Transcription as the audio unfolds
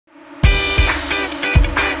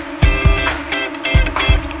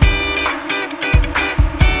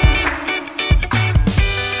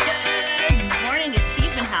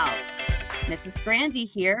Brandy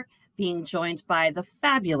here, being joined by the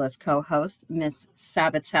fabulous co-host, Miss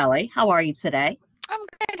Sabatelli. How are you today? I'm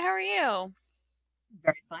good. How are you?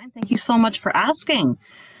 Very fine. Thank you so much for asking.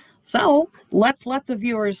 So let's let the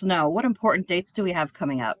viewers know, what important dates do we have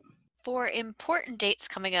coming up? For important dates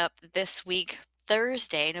coming up this week,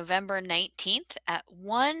 Thursday, November 19th at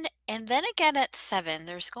 1 and then again at 7,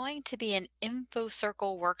 there's going to be an Info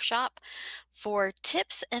Circle workshop for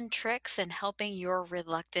tips and tricks in helping your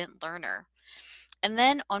reluctant learner. And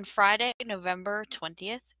then on Friday, November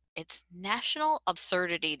 20th, it's National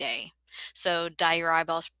Absurdity Day. So dye your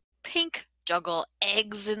eyeballs pink, juggle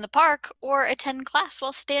eggs in the park, or attend class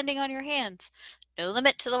while standing on your hands. No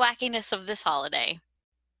limit to the wackiness of this holiday.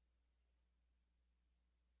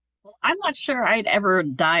 Well, I'm not sure I'd ever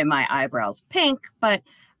dye my eyebrows pink, but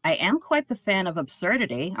I am quite the fan of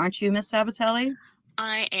absurdity. Aren't you, Miss Sabatelli?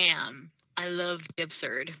 I am. I love the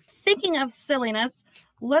absurd. Thinking of silliness,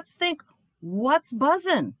 let's think, what's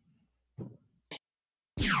buzzing?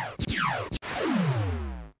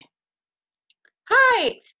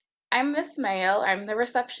 Hi, I'm Miss Mayo. I'm the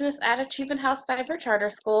receptionist at Achievement House Cyber Charter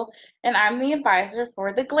School, and I'm the advisor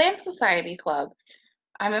for the Glam Society Club.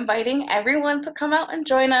 I'm inviting everyone to come out and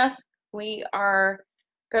join us. We are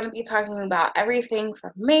going to be talking about everything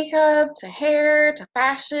from makeup to hair to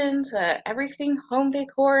fashion to everything home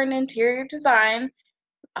decor and interior design.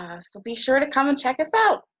 So be sure to come and check us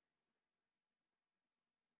out.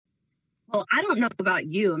 Well, I don't know about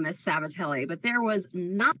you, Miss Sabatelli, but there was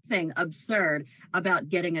nothing absurd about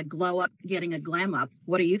getting a glow up, getting a glam up.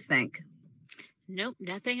 What do you think? Nope,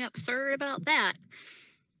 nothing absurd about that.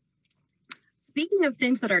 Speaking of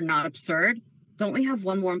things that are not absurd, don't we have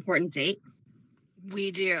one more important date?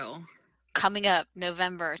 We do. Coming up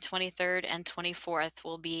November 23rd and 24th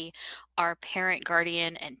will be our parent,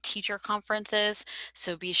 guardian, and teacher conferences.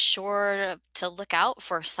 So be sure to look out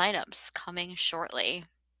for signups coming shortly.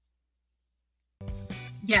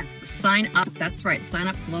 Yes, sign up. That's right. Sign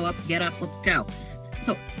up, glow up, get up. Let's go.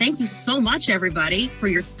 So thank you so much, everybody, for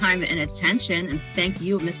your time and attention. And thank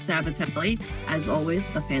you, Miss Sabatelli, as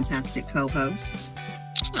always, the fantastic co-host.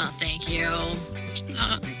 Well, thank you.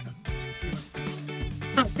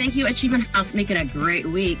 Oh, thank you, Achievement House. Make it a great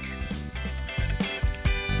week.